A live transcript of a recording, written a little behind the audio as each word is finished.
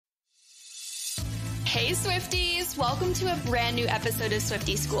Hey Swifties! Welcome to a brand new episode of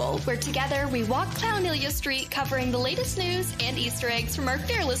Swiftie School, where together we walk Clownelia Street covering the latest news and Easter eggs from our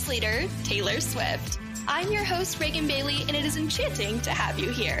fearless leader, Taylor Swift. I'm your host, Reagan Bailey, and it is enchanting to have you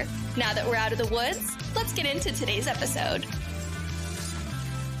here. Now that we're out of the woods, let's get into today's episode.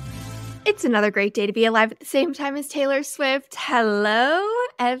 It's another great day to be alive at the same time as Taylor Swift. Hello,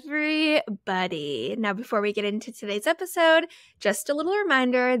 everybody. Now, before we get into today's episode, just a little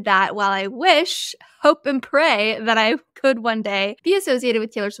reminder that while I wish, hope, and pray that I could one day be associated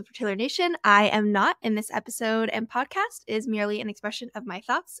with Taylor Swift or Taylor Nation, I am not in this episode, and podcast is merely an expression of my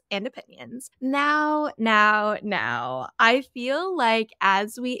thoughts and opinions. Now, I feel like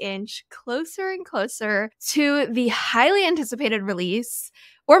as we inch closer and closer to the highly anticipated release,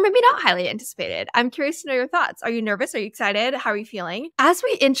 or maybe not highly anticipated. I'm curious to know your thoughts. Are you nervous? Are you excited? How are you feeling? As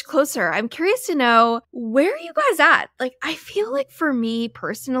we inch closer, I'm curious to know, where are you guys at? Like, I feel like for me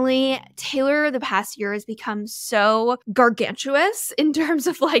personally, Taylor the past year has become so gargantuous in terms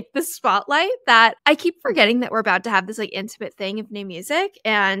of like the spotlight that I keep forgetting that we're about to have this like intimate thing of new music,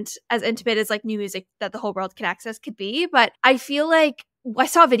 and as intimate as like new music that the whole world can access could be. But I feel like I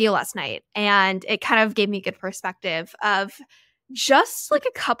saw a video last night and it kind of gave me a good perspective of just like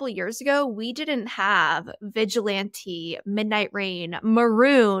a couple years ago, we didn't have Vigilante, Midnight Rain,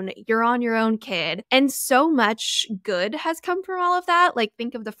 Maroon, You're on Your Own Kid. And so much good has come from all of that. Like,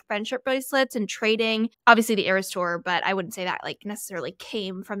 think of the friendship bracelets and trading. Obviously the Eras Tour, but I wouldn't say that like necessarily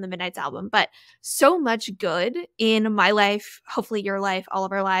came from the Midnight's album. But so much good in my life, hopefully your life, all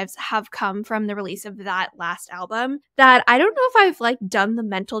of our lives, have come from the release of that last album that I don't know if I've like done the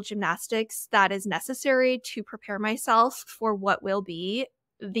mental gymnastics that is necessary to prepare myself for what will be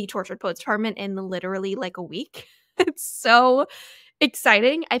the Tortured Poets Department in literally like a week. It's so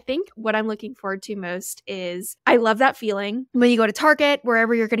exciting. I think what I'm looking forward to most is I love that feeling when you go to Target,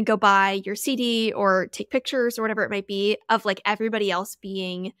 wherever you're going to go buy your CD or take pictures or whatever it might be, of like everybody else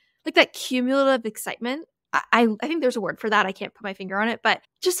being like that cumulative excitement. I think there's a word for that. I can't put my finger on it, but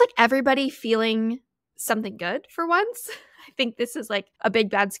just like everybody feeling something good for once. I think this is like a big,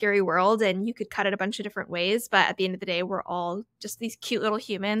 bad, scary world, and you could cut it a bunch of different ways. But at the end of the day, we're all just these cute little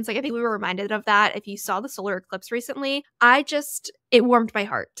humans. Like, I think we were reminded of that. If you saw the solar eclipse recently, it warmed my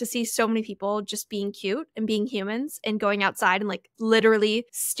heart to see so many people just being cute and being humans and going outside and like literally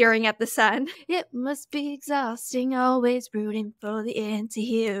staring at the sun. It must be exhausting, always rooting for the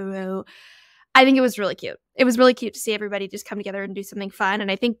anti-hero. I think it was really cute. It was really cute to see everybody just come together and do something fun.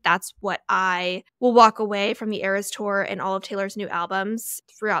 And I think that's what I will walk away from the Eras Tour and all of Taylor's new albums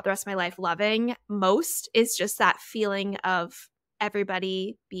throughout the rest of my life loving most, is just that feeling of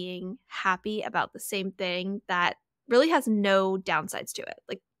everybody being happy about the same thing that really has no downsides to it.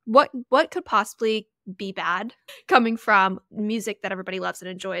 Like, what could possibly be bad coming from music that everybody loves and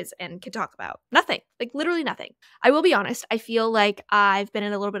enjoys and can talk about? Nothing. Like, literally nothing. I will be honest, I feel like I've been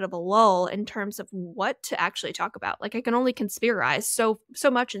in a little bit of a lull in terms of what to actually talk about. Like, I can only conspirize so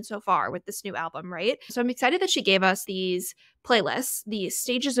much and so far with this new album, right? So I'm excited that she gave us these playlists, the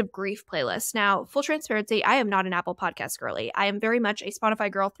Stages of Grief playlists. Now, full transparency, I am not an Apple Podcast girly. I am very much a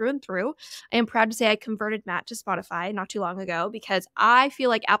Spotify girl through and through. I am proud to say I converted Matt to Spotify not too long ago because I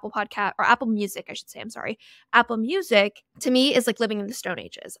feel like Apple Music, I should say, Apple Music to me is like living in the Stone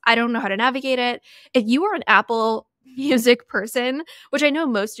Ages. I don't know how to navigate it. If you are an Apple Music person, which I know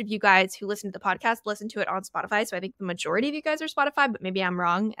most of you guys who listen to the podcast listen to it on Spotify, so I think the majority of you guys are Spotify, but maybe I'm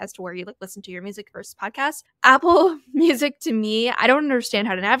wrong as to where you like listen to your music versus podcast. Apple Music, to me, I don't understand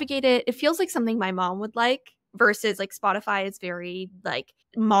how to navigate it. It feels like something my mom would like, versus like Spotify is very like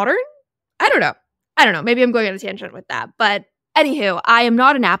modern. I don't know. Maybe I'm going on a tangent with that, but anywho, I am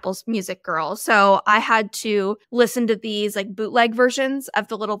not an Apple Music girl, so I had to listen to these like bootleg versions of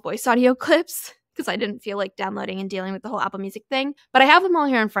the little voice audio clips because I didn't feel like downloading and dealing with the whole Apple Music thing. But I have them all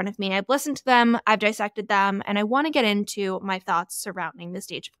here in front of me. I've listened to them, I've dissected them, and I want to get into my thoughts surrounding the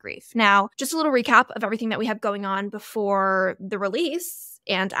Stage of Grief. Now, just a little recap of everything that we have going on before the release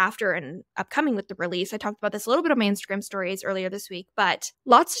and after and upcoming with the release. I talked about this a little bit on my Instagram stories earlier this week, but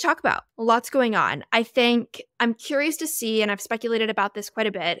lots to talk about, lots going on. I think I'm curious to see, and I've speculated about this quite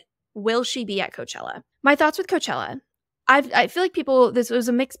a bit, will she be at Coachella? My thoughts with Coachella. I feel like this was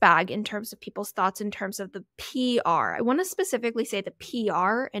a mixed bag in terms of people's thoughts in terms of the PR. I want to specifically say the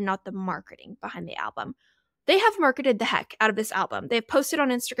PR and not the marketing behind the album. They have marketed the heck out of this album. They've posted on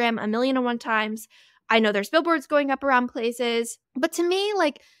Instagram 1,000,001 times. I know there's billboards going up around places, but to me,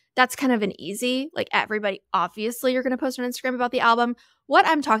 like, that's kind of an easy, like, everybody, obviously you're going to post on Instagram about the album. What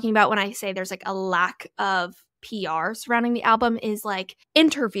I'm talking about when I say there's like a lack of PR surrounding the album is like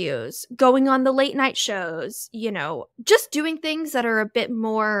interviews, going on the late night shows, just doing things that are a bit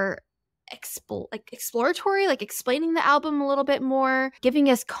more exploratory, like explaining the album a little bit more, giving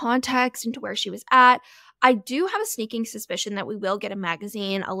us context into where she was at. I do have a sneaking suspicion that we will get a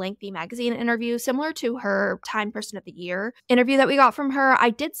lengthy magazine interview similar to her Time Person of the Year interview that we got from her. I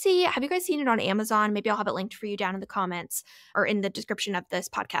did see, have you guys seen it on Amazon? Maybe I'll have it linked for you down in the comments or in the description of this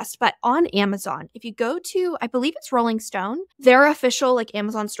podcast. But on Amazon, if you go to, I believe it's Rolling Stone, their official like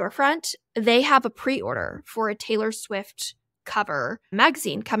Amazon storefront, they have a pre-order for a Taylor Swift cover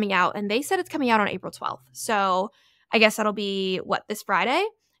magazine coming out, and they said it's coming out on April 12th. So I guess that'll be this Friday,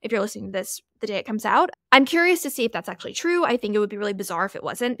 if you're listening to this the day it comes out. I'm curious to see if that's actually true. I think it would be really bizarre if it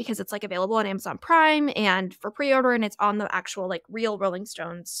wasn't, because it's like available on Amazon Prime and for pre-order, and it's on the actual like real Rolling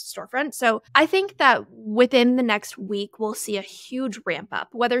Stones storefront. So I think that within the next week, we'll see a huge ramp up,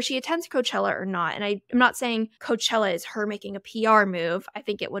 whether she attends Coachella or not. And I'm not saying Coachella is her making a PR move. I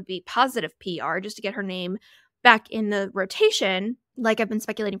think it would be positive PR just to get her name back in the rotation, like I've been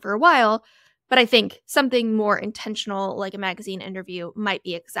speculating for a while. But I think something more intentional, like a magazine interview, might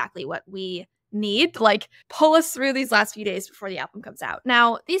be exactly what we need to like pull us through these last few days before the album comes out.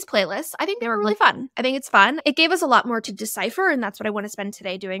 Now, these playlists, I think they were really fun. I think it's fun. It gave us a lot more to decipher, and that's what I want to spend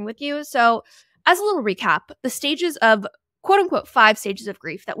today doing with you. So as a little recap, the stages of quote unquote 5 stages of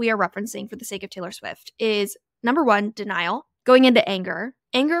grief that we are referencing for the sake of Taylor Swift is number 1, denial, going into anger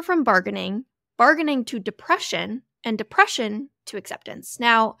from bargaining to depression, and depression to acceptance.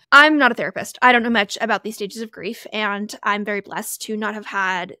 Now, I'm not a therapist. I don't know much about these stages of grief, and I'm very blessed to not have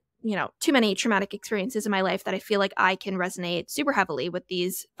had, too many traumatic experiences in my life that I feel like I can resonate super heavily with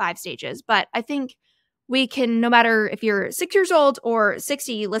these 5 stages. But I think we can, no matter if you're 6 years old or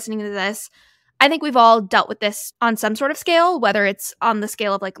 60 listening to this, I think we've all dealt with this on some sort of scale, whether it's on the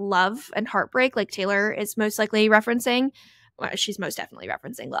scale of like love and heartbreak, like Taylor is most likely referencing. Well, she's most definitely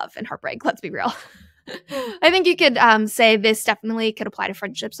referencing love and heartbreak, let's be real. I think you could say this definitely could apply to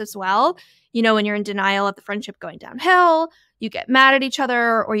friendships as well. When you're in denial of the friendship going downhill, you get mad at each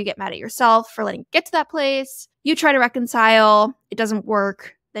other, or you get mad at yourself for letting it get to that place. You try to reconcile, it doesn't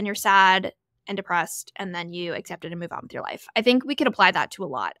work, then you're sad and depressed, and then you accept it and move on with your life. I think we could apply that to a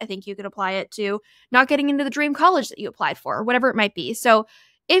lot. I think you could apply it to not getting into the dream college that you applied for, whatever it might be. So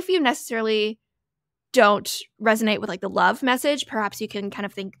if you necessarily don't resonate with like the love message, perhaps you can kind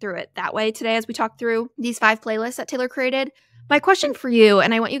of think through it that way today as we talk through these 5 playlists that Taylor created. My question for you,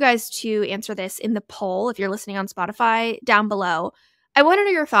 and I want you guys to answer this in the poll if you're listening on Spotify down below, I want to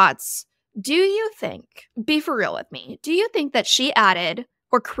know your thoughts. Do you think, be for real with me, do you think that she added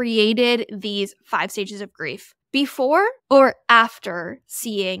or created these 5 stages of grief before or after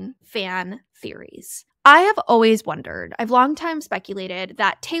seeing fan theories? I have always wondered, I've long time speculated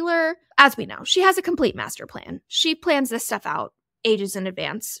that Taylor, as we know, she has a complete master plan. She plans this stuff out ages in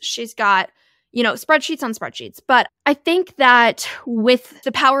advance. She's got, spreadsheets on spreadsheets. But I think that with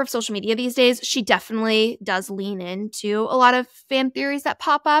the power of social media these days, she definitely does lean into a lot of fan theories that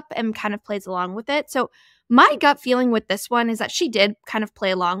pop up and kind of plays along with it. So my gut feeling with this one is that she did kind of play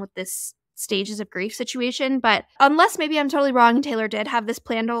along with this stages of grief situation. But unless maybe I'm totally wrong and Taylor did have this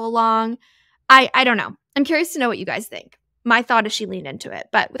planned all along, I don't know. I'm curious to know what you guys think. My thought is she leaned into it.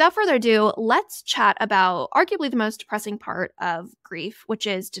 But without further ado, let's chat about arguably the most depressing part of grief, which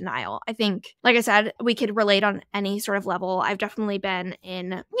is denial. I think, like I said, we could relate on any sort of level. I've definitely been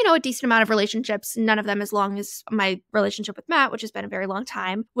in, a decent amount of relationships, none of them as long as my relationship with Matt, which has been a very long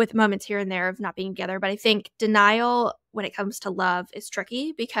time, with moments here and there of not being together. But I think denial when it comes to love is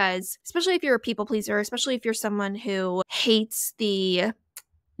tricky because, especially if you're a people pleaser, especially if you're someone who hates the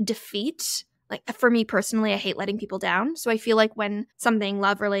defeat. Like for me personally, I hate letting people down. So I feel like when something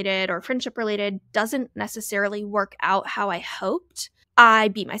love related or friendship related doesn't necessarily work out how I hoped, I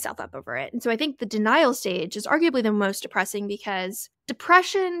beat myself up over it. And so I think the denial stage is arguably the most depressing because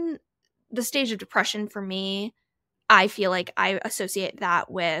depression, the stage of depression for me, I feel like I associate that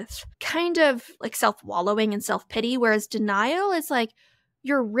with kind of like self-wallowing and self-pity, whereas denial is like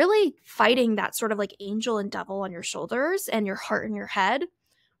you're really fighting that sort of like angel and devil on your shoulders and your heart in your head,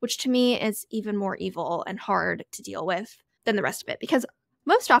 which to me is even more evil and hard to deal with than the rest of it. Because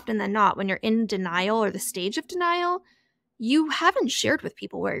most often than not, when you're in denial or the stage of denial, you haven't shared with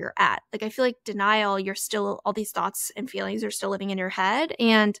people where you're at. Like I feel like denial, you're still, all these thoughts and feelings are still living in your head.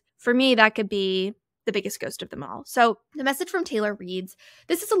 And for me, that could be the biggest ghost of them all. So the message from Taylor reads,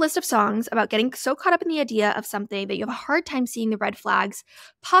 "This is a list of songs about getting so caught up in the idea of something that you have a hard time seeing the red flags,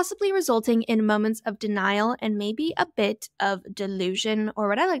 possibly resulting in moments of denial and maybe a bit of delusion, or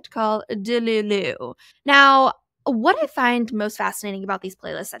what I like to call delulu." Now, what I find most fascinating about these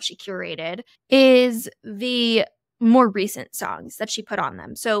playlists that she curated is the more recent songs that she put on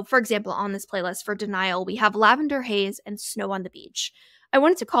them. So for example, on this playlist for Denial, we have Lavender Haze and Snow on the Beach. I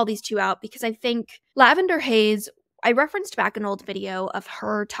wanted to call these two out because I think lavender haze, I referenced back an old video of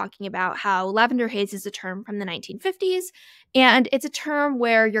her talking about how lavender haze is a term from the 1950s, and it's a term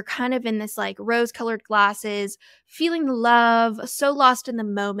where you're kind of in this like rose-colored glasses, feeling the love, so lost in the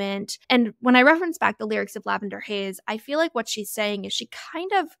moment. And when I reference back the lyrics of Lavender Haze, I feel like what she's saying is she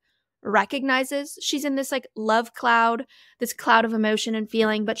kind of recognizes she's in this like love cloud, this cloud of emotion and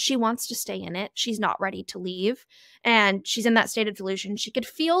feeling, but she wants to stay in it. She's not ready to leave. And she's in that state of delusion. She could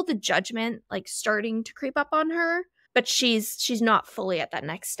feel the judgment like starting to creep up on her, but she's not fully at that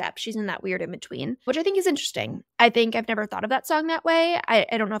next step. She's in that weird in between, which I think is interesting. I think I've never thought of that song that way.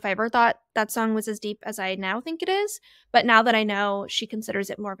 I don't know if I ever thought that song was as deep as I now think it is, but now that I know she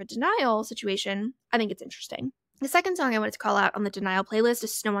considers it more of a denial situation, I think it's interesting. The second song I wanted to call out on the denial playlist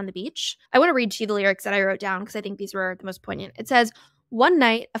is Snow on the Beach. I want to read to you the lyrics that I wrote down because I think these were the most poignant. It says, "One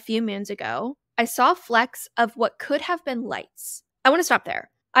night a few moons ago, I saw flecks of what could have been lights." I want to stop there.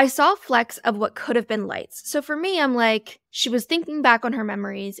 I saw flecks of what could have been lights. So for me, I'm like, she was thinking back on her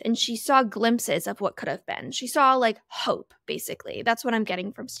memories and she saw glimpses of what could have been. She saw like hope, basically. That's what I'm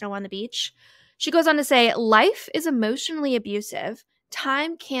getting from Snow on the Beach. She goes on to say, "Life is emotionally abusive.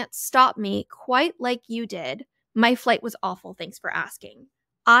 Time can't stop me quite like you did. My flight was awful, thanks for asking.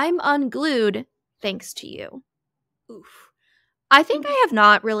 I'm unglued, thanks to you." Oof. I think I have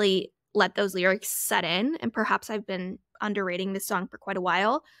not really let those lyrics set in, and perhaps I've been underrating this song for quite a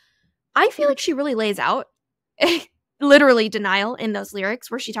while. I feel like she really lays out literally denial in those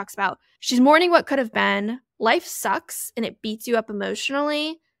lyrics where she talks about she's mourning what could have been, life sucks, and it beats you up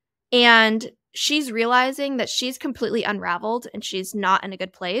emotionally, and she's realizing that she's completely unraveled and she's not in a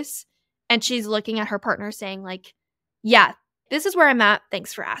good place. And she's looking at her partner saying like, yeah, this is where I'm at.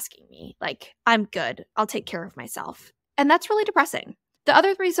 Thanks for asking me. Like, I'm good. I'll take care of myself. And that's really depressing. The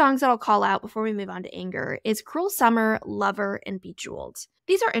other three songs that I'll call out before we move on to anger is Cruel Summer, Lover, and Bejeweled.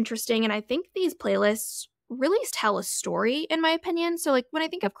 These are interesting, and I think these playlists really tell a story, in my opinion. So like when I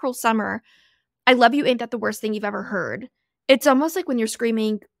think of Cruel Summer, I Love You Ain't That the Worst Thing You've Ever Heard. It's almost like when you're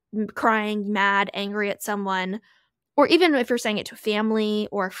screaming, crying, mad, angry at someone, or even if you're saying it to a family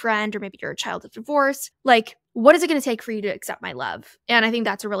or a friend, or maybe you're a child of divorce, like, what is it going to take for you to accept my love? And I think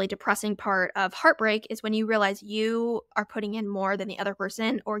that's a really depressing part of heartbreak is when you realize you are putting in more than the other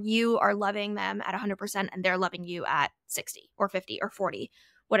person, or you are loving them at 100% and they're loving you at 60 or 50 or 40,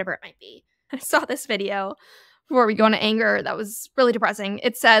 whatever it might be. I saw this video before we go into anger that was really depressing.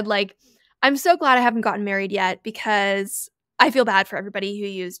 It said, like, "I'm so glad I haven't gotten married yet because I feel bad for everybody who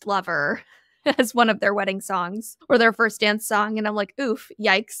used Lover as one of their wedding songs or their first dance song." And I'm like, oof,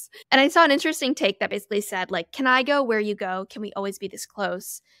 yikes. And I saw an interesting take that basically said, like, "Can I go where you go? Can we always be this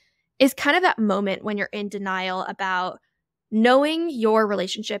close?" Is kind of that moment when you're in denial about knowing your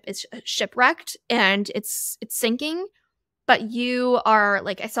relationship is shipwrecked and it's sinking, but you are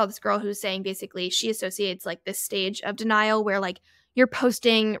like, I saw this girl who's saying basically she associates like this stage of denial where like you're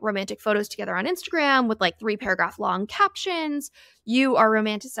posting romantic photos together on Instagram with like 3-paragraph long captions. You are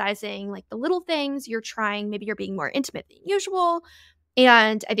romanticizing like the little things. You're trying, maybe you're being more intimate than usual.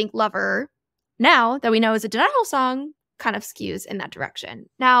 And I think Lover, now that we know is a denial song, kind of skews in that direction.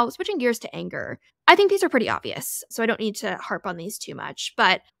 Now, switching gears to anger, I think these are pretty obvious, so I don't need to harp on these too much.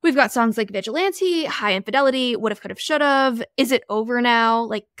 But we've got songs like Vigilante, High Infidelity, Would've, Could've, Should've, Is It Over Now?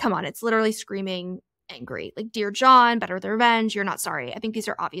 Like, come on, it's literally screaming angry. Like Dear John, Better the Revenge, You're Not Sorry. I think these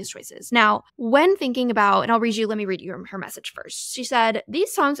are obvious choices. Now, when thinking about, and let me read you her message first. She said,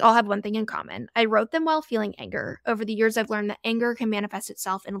 "These songs all have one thing in common. I wrote them while feeling anger. Over the years, I've learned that anger can manifest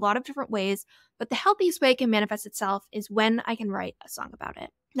itself in a lot of different ways, but the healthiest way it can manifest itself is when I can write a song about it."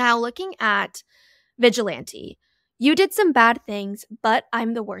 Now, looking at Vigilante, "You did some bad things, but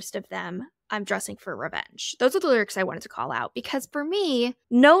I'm the worst of them. I'm dressing for revenge." Those are the lyrics I wanted to call out because for me,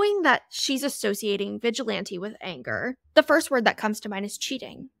 knowing that she's associating vigilante with anger, the first word that comes to mind is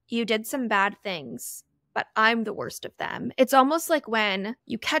cheating. You did some bad things, but I'm the worst of them. It's almost like when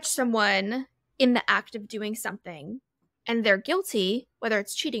you catch someone in the act of doing something and they're guilty, whether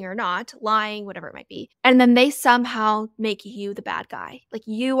it's cheating or not, lying, whatever it might be, and then they somehow make you the bad guy. Like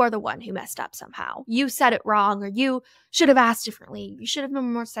you are the one who messed up somehow. You said it wrong, or you should have asked differently. You should have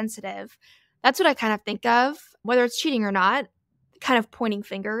been more sensitive. That's what I kind of think of, whether it's cheating or not, kind of pointing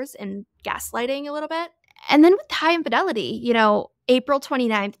fingers and gaslighting a little bit. And then with High Infidelity, April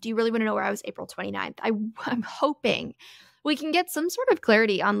 29th, do you really want to know where I was April 29th? I'm hoping we can get some sort of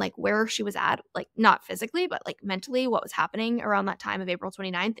clarity on like where she was at, like not physically, but like mentally, what was happening around that time of April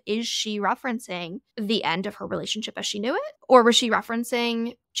 29th. Is she referencing the end of her relationship as she knew it? Or was she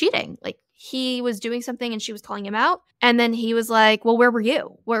referencing cheating? Like he was doing something and she was calling him out. And then he was like, well, where were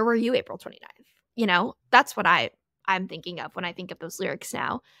you? Where were you April 29th? That's what I I'm thinking of when I think of those lyrics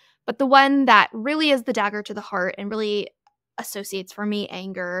now. But the one that really is the dagger to the heart and really associates for me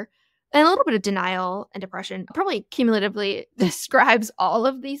anger and a little bit of denial and depression, probably cumulatively describes all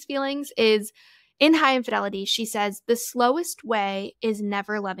of these feelings, is in High Infidelity. She says, the slowest way is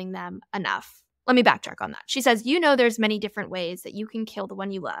never loving them enough. Let me backtrack on that. She says, there's many different ways that you can kill the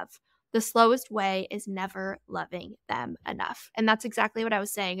one you love. The slowest way is never loving them enough. And that's exactly what I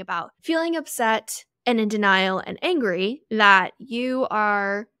was saying about feeling upset and in denial and angry that you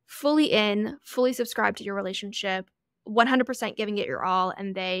are fully subscribed to your relationship, 100% giving it your all,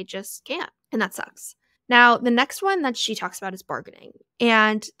 and they just can't. And that sucks. Now, the next one that she talks about is bargaining.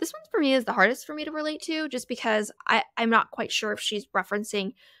 And this one for me is the hardest for me to relate to, just because I'm not quite sure if she's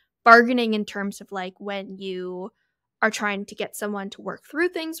referencing bargaining in terms of like when you are trying to get someone to work through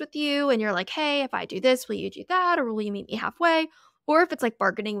things with you and you're like, hey, if I do this, will you do that? Or will you meet me halfway? Or if it's like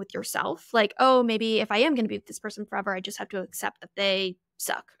bargaining with yourself, like, oh, maybe if I am going to be with this person forever, I just have to accept that they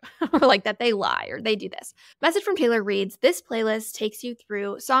suck or like that they lie or they do this. Message from Taylor reads, this playlist takes you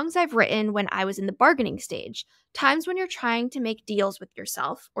through songs I've written when I was in the bargaining stage, times when you're trying to make deals with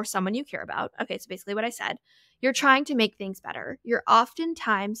yourself or someone you care about. Okay, so basically what I said. You're trying to make things better. You're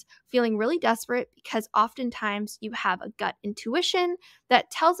oftentimes feeling really desperate because oftentimes you have a gut intuition that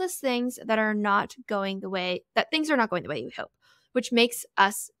tells us things that are not going the way, that things are not going the way we hope, which makes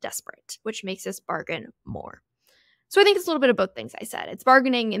us desperate, which makes us bargain more. So I think it's a little bit of both things I said. It's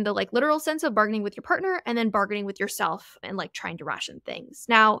bargaining in the like literal sense of bargaining with your partner and then bargaining with yourself and like trying to ration things.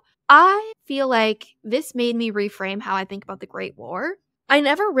 Now, I feel like this made me reframe how I think about the Great War. I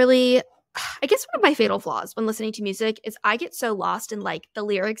guess one of my fatal flaws when listening to music is I get so lost in like the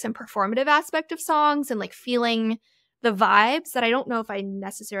lyrics and performative aspect of songs and like feeling the vibes that I don't know if I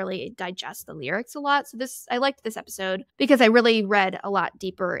necessarily digest the lyrics a lot. So I liked this episode because I really read a lot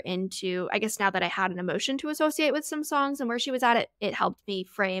deeper into, I guess now that I had an emotion to associate with some songs and where she was at, it helped me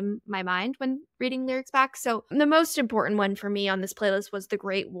frame my mind when reading lyrics back. So the most important one for me on this playlist was The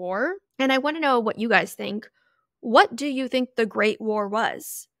Great War. And I want to know what you guys think. What do you think the Great War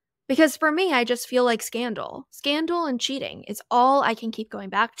was? Because for me, I just feel like scandal and cheating is all I can keep going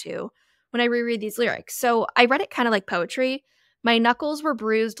back to when I reread these lyrics. So I read it kind of like poetry. My knuckles were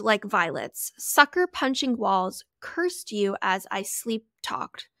bruised like violets. Sucker punching walls cursed you as I sleep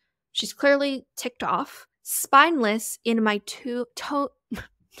talked. She's clearly ticked off. Spineless in my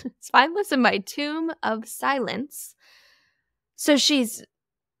spineless in my tomb of silence. So she's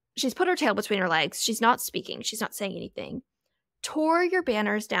put her tail between her legs. She's not speaking. She's not saying anything. Tore your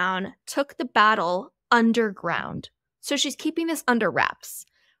banners down. Took the battle underground. So she's keeping this under wraps.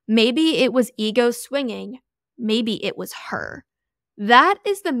 Maybe it was ego swinging. Maybe it was her. That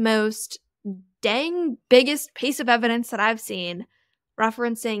is the most dang biggest piece of evidence that I've seen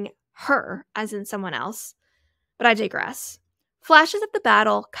referencing her as in someone else. But I digress. Flashes of the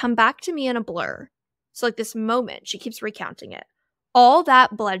battle come back to me in a blur. So like this moment, she keeps recounting it. All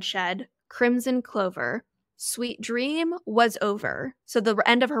that bloodshed, crimson clover, sweet dream was over. So the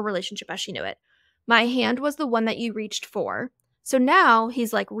end of her relationship as she knew it. My hand was the one that you reached for. So now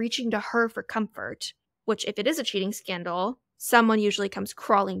he's like reaching to her for comfort, which if it is a cheating scandal, someone usually comes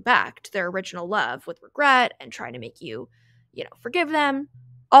crawling back to their original love with regret and trying to make you, forgive them.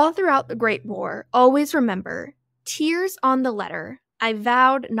 All throughout the Great War, always remember, tears on the letter. I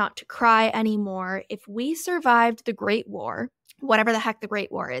vowed not to cry anymore. If we survived the Great War, whatever the heck the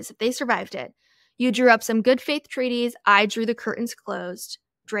Great War is, if they survived it, you drew up some good faith treaties. I drew the curtains closed,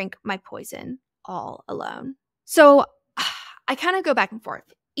 drank my poison all alone. So I kind of go back and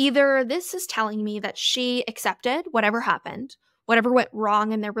forth. Either this is telling me that she accepted whatever happened, whatever went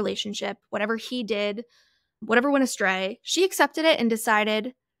wrong in their relationship, whatever he did, whatever went astray. She accepted it and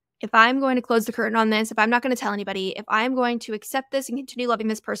decided, if I'm going to close the curtain on this, if I'm not going to tell anybody, if I'm going to accept this and continue loving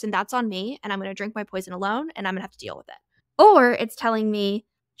this person, that's on me, and I'm going to drink my poison alone, and I'm going to have to deal with it. Or it's telling me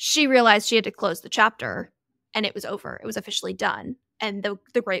she realized she had to close the chapter, and it was over. It was officially done, and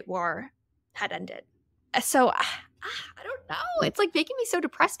the Great War had ended. So I don't know. It's like making me so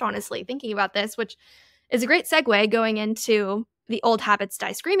depressed, honestly, thinking about this, which is a great segue going into the Old Habits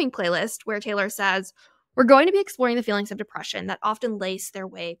Die Screaming playlist, where Taylor says, we're going to be exploring the feelings of depression that often lace their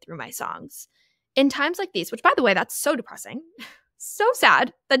way through my songs. In times like these, which by the way, that's so depressing, so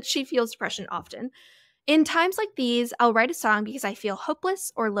sad that she feels depression often. In times like these, I'll write a song because I feel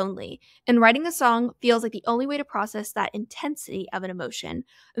hopeless or lonely, and writing a song feels like the only way to process that intensity of an emotion.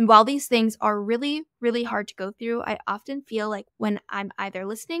 And while these things are really, really hard to go through, I often feel like when I'm either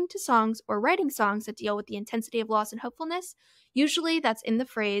listening to songs or writing songs that deal with the intensity of loss and hopefulness, usually that's in the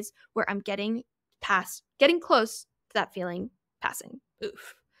phrase where I'm getting close to that feeling passing.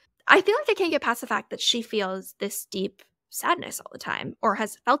 Oof. I feel like I can't get past the fact that she feels this deep sadness all the time, or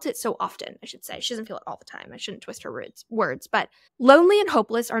has felt it so often, I should say. She doesn't feel it all the time. I shouldn't twist her words, but lonely and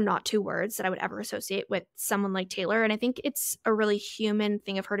hopeless are not two words that I would ever associate with someone like Taylor. And I think it's a really human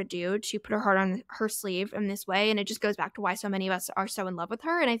thing of her to do, to put her heart on her sleeve in this way. And it just goes back to why so many of us are so in love with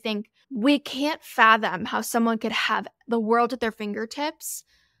her. And I think we can't fathom how someone could have the world at their fingertips,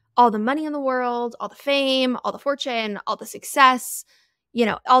 all the money in the world, all the fame, all the fortune, all the success,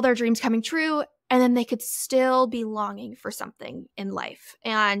 all their dreams coming true, and then they could still be longing for something in life.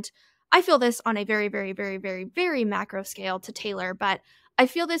 And I feel this on a very, very, very, very, very macro scale to Taylor, but I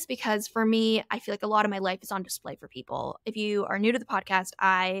feel this because for me, I feel like a lot of my life is on display for people. If you are new to the podcast,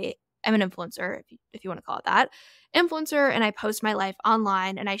 I am an influencer, if you want to call it that, influencer, and I post my life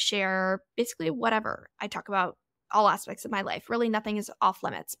online and I share basically whatever. I talk about all aspects of my life. Really, nothing is off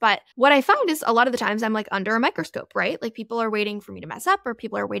limits. But what I find is a lot of the times I'm like under a microscope, right? Like people are waiting for me to mess up, or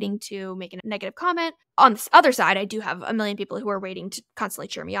people are waiting to make a negative comment. On this other side, I do have a million people who are waiting to constantly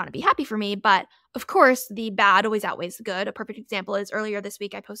cheer me on and be happy for me. But of course, the bad always outweighs the good. A perfect example is earlier this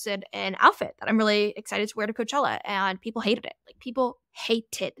week, I posted an outfit that I'm really excited to wear to Coachella, and people hated it. Like people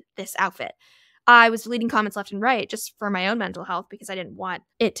hated this outfit. I was deleting comments left and right just for my own mental health because I didn't want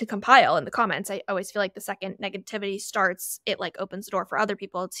it to compile in the comments. I always feel like the second negativity starts, it like opens the door for other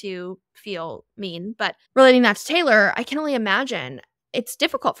people to feel mean. But relating that to Taylor, I can only imagine it's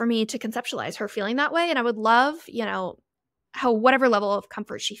difficult for me to conceptualize her feeling that way. And I would love, how whatever level of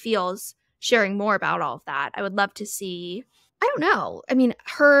comfort she feels sharing more about all of that. I would love to see, I don't know. I mean,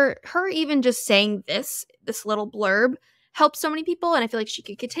 her even just saying this little blurb helps so many people, and I feel like she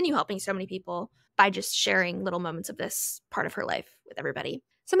could continue helping so many people by just sharing little moments of this part of her life with everybody.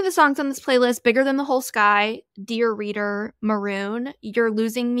 Some of the songs on this playlist: Bigger Than the Whole Sky, Dear Reader, Maroon, You're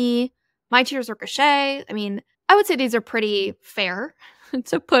Losing Me, My Tears Ricochet. I mean, I would say these are pretty fair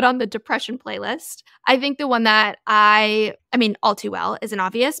to put on the depression playlist. I think the one that I mean, All Too Well isn't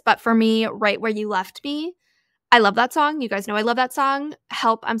obvious, but for me, Right Where You Left Me, I love that song. You guys know I love that song.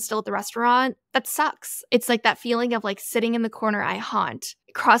 Help, I'm Still at the Restaurant. That sucks. It's like that feeling of like sitting in the corner I haunt,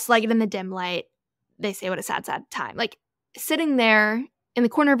 cross-legged in the dim light. They say what a sad, sad time. Like sitting there in the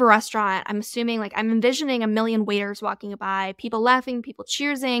corner of a restaurant, I'm assuming, like I'm envisioning a million waiters walking by, people laughing, people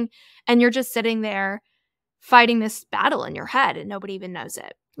cheering, and you're just sitting there fighting this battle in your head and nobody even knows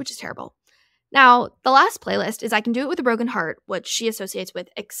it, which is terrible. Now, the last playlist is I Can Do It With a Broken Heart, which she associates with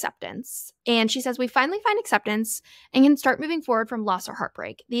acceptance. And she says, we finally find acceptance and can start moving forward from loss or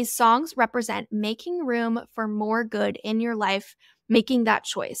heartbreak. These songs represent making room for more good in your life, making that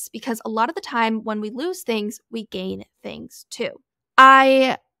choice. Because a lot of the time when we lose things, we gain things too.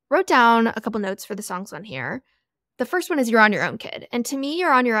 I wrote down a couple notes for the songs on here. The first one is You're On Your Own, Kid. And to me,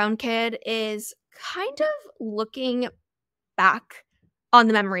 You're On Your Own, Kid is kind of looking back on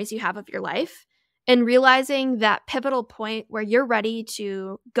the memories you have of your life and realizing that pivotal point where you're ready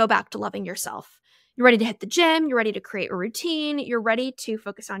to go back to loving yourself. You're ready to hit the gym. You're ready to create a routine. You're ready to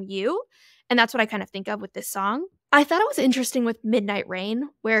focus on you. And that's what I kind of think of with this song. I thought it was interesting with Midnight Rain,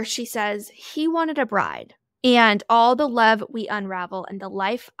 where she says, he wanted a bride and all the love we unravel and the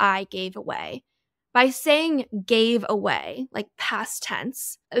life I gave away. By saying gave away, like past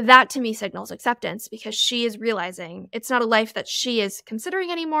tense, that to me signals acceptance because she is realizing it's not a life that she is considering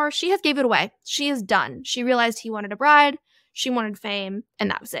anymore. She has gave it away. She is done. She realized he wanted a bride, she wanted fame,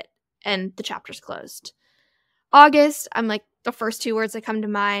 and that was it. And the chapter's closed. August, I'm like, the first two words that come to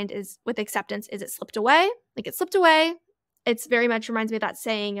mind is with acceptance is it slipped away. Like it slipped away. It's very much reminds me of that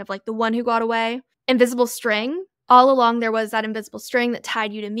saying of like the one who got away. Invisible string. All along, there was that invisible string that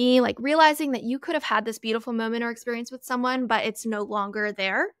tied you to me, like realizing that you could have had this beautiful moment or experience with someone, but it's no longer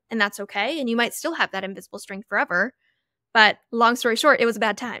there, and that's okay. And you might still have that invisible string forever. But long story short, it was a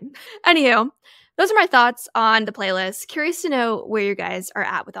bad time. Anywho, those are my thoughts on the playlist. Curious to know where you guys are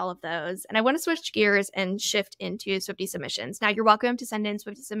at with all of those. And I want to switch gears and shift into Swiftie submissions. Now, you're welcome to send in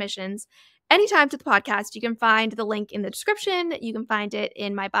Swiftie submissions anytime to the podcast. You can find the link in the description. You can find it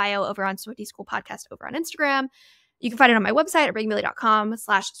in my bio over on Swiftie School Podcast over on Instagram. You can find it on my website at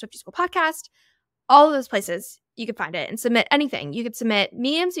reganbailey.com/SwiftieschoolPodcast. All of those places, you can find it and submit anything. You could submit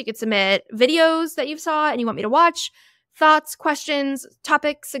memes. You could submit videos that you saw and you want me to watch, thoughts, questions,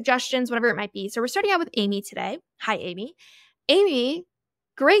 topics, suggestions, whatever it might be. So we're starting out with Amy today. Hi, Amy. Amy,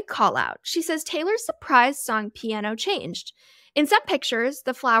 great call out. She says, Taylor's surprise song Piano changed. In some pictures,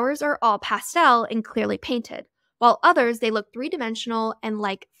 the flowers are all pastel and clearly painted, while others, they look three-dimensional and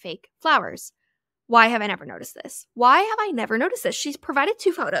like fake flowers. Why have I never noticed this? Why have I never noticed this? She's provided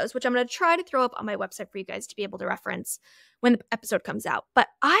 2 photos, which I'm going to try to throw up on my website for you guys to be able to reference when the episode comes out. But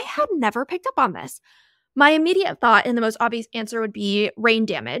I had never picked up on this. My immediate thought and the most obvious answer would be rain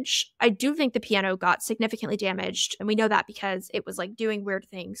damage. I do think the piano got significantly damaged, and we know that because it was like doing weird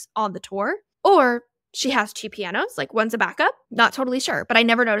things on the tour. Or she has 2 pianos, like one's a backup. Not totally sure, but I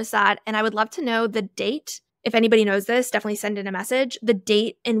never noticed that. And I would love to know the date. If anybody knows this, definitely send in a message. The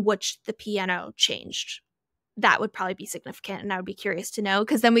date in which the piano changed. That would probably be significant, and I would be curious to know,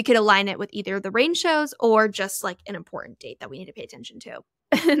 because then we could align it with either the rain shows or just like an important date that we need to pay attention to.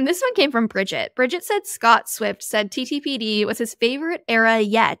 And this one came from Bridget. Bridget said Scott Swift said TTPD was his favorite era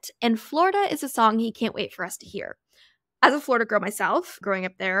yet, and Florida is a song he can't wait for us to hear. As a Florida girl myself, growing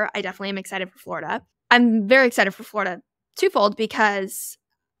up there, I definitely am excited for Florida. I'm very excited for Florida twofold, because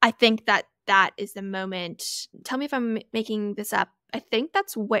I think that is the moment. Tell me if I'm making this up. I think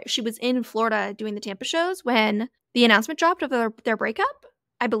that's where she was in Florida doing the Tampa shows when the announcement dropped of their breakup,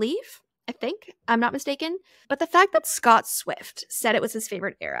 I believe. I think. I'm not mistaken. But the fact that Scott Swift said it was his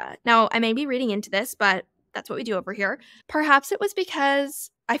favorite era. Now, I may be reading into this, but that's what we do over here. Perhaps it was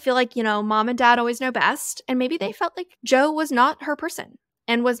because I feel like, mom and dad always know best. And maybe they felt like Joe was not her person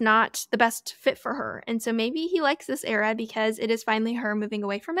and was not the best fit for her. And so maybe he likes this era because it is finally her moving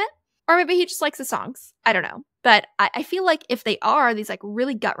away from it. Or maybe he just likes the songs. I don't know. But I feel like if they are these like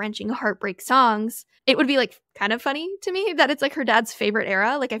really gut-wrenching heartbreak songs, it would be like kind of funny to me that it's like her dad's favorite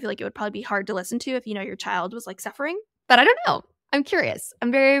era. Like I feel like it would probably be hard to listen to if your child was like suffering. But I don't know. I'm curious.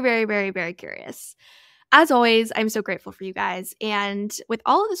 I'm very, very, very, very curious. As always, I'm so grateful for you guys. And with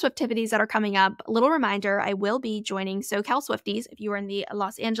all of the Swiftivities that are coming up, a little reminder, I will be joining SoCal Swifties. If you are in the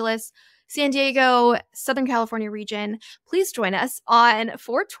Los Angeles, San Diego, Southern California region, please join us on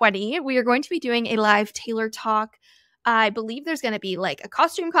 420. We are going to be doing a live Taylor talk. I believe there's going to be like a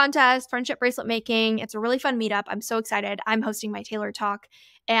costume contest, friendship bracelet making. It's a really fun meetup. I'm so excited. I'm hosting my Taylor talk,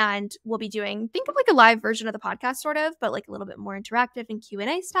 and we'll be doing, think of like a live version of the podcast sort of, but like a little bit more interactive and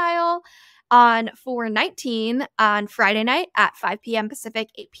Q&A style. On 4/19 on Friday night at 5 p.m. Pacific,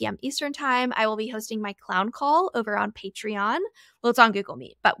 8 p.m. Eastern time, I will be hosting my clown call over on Patreon. Well, it's on Google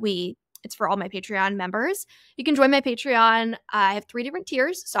Meet, but it's for all my Patreon members. You can join my Patreon. I have 3 different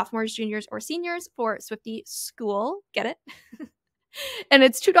tiers: sophomores, juniors, or seniors for Swiftie School. Get it? And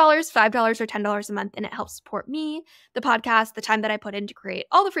it's $2, $5, or $10 a month, and it helps support me, the podcast, the time that I put in to create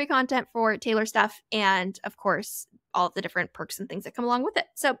all the free content for Taylor stuff, and of course, all of the different perks and things that come along with it.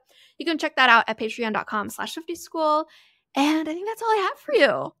 So you can check that out at patreon.com/swiftieschool. And I think that's all I have for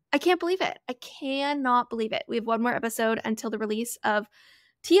you. I can't believe it. I cannot believe it. We have one more episode until the release of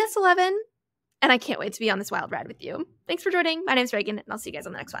TS11, and I can't wait to be on this wild ride with you. Thanks for joining. My name's Reagan, and I'll see you guys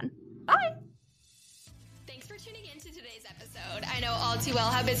on the next one. Bye. Thanks for tuning in to today's episode. I know all too well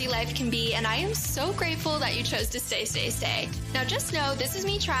how busy life can be, and I am so grateful that you chose to stay. Now just know this is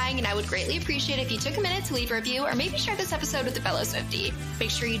me trying, and I would greatly appreciate if you took a minute to leave a review or maybe share this episode with a fellow Swiftie.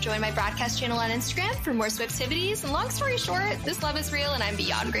 Make sure you join my broadcast channel on Instagram for more Swiftivities, and long story short, this love is real, and I'm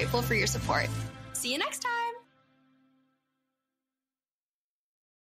beyond grateful for your support. See you next time.